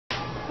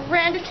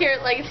Brand is here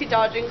at Legacy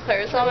Dodge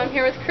Claresholm. I'm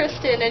here with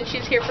Kristen, and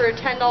she's here for a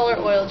 $10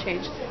 oil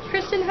change.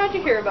 Kristen, how'd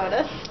you hear about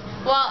us?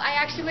 Well, I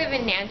actually live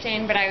in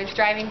Nampton, but I was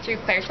driving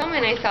through Claresholm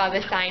and I saw the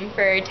sign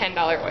for a $10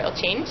 oil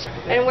change.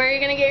 And where are you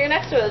going to get your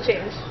next oil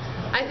change?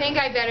 I think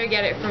I better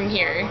get it from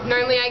here.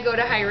 Normally I go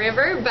to High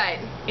River,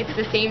 but it's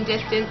the same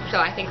distance,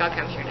 so I think I'll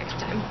come here next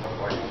time.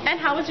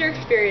 And how was your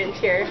experience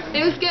here?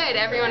 It was good.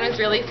 Everyone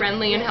was really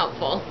friendly and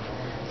helpful.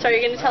 So are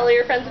you going to tell all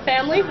your friends and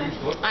family?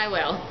 I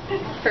will.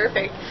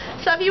 Perfect.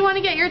 So if you want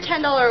to get your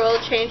 $10 oil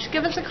change,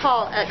 give us a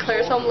call at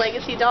Claresholm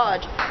Legacy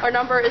Dodge. Our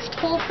number is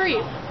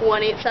toll-free,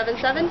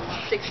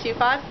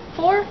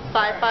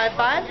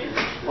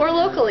 1-877-625-4555, or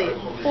locally,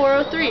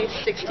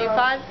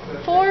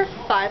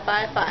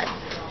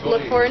 403-625-4555.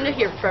 Look forward to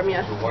hearing from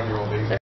you.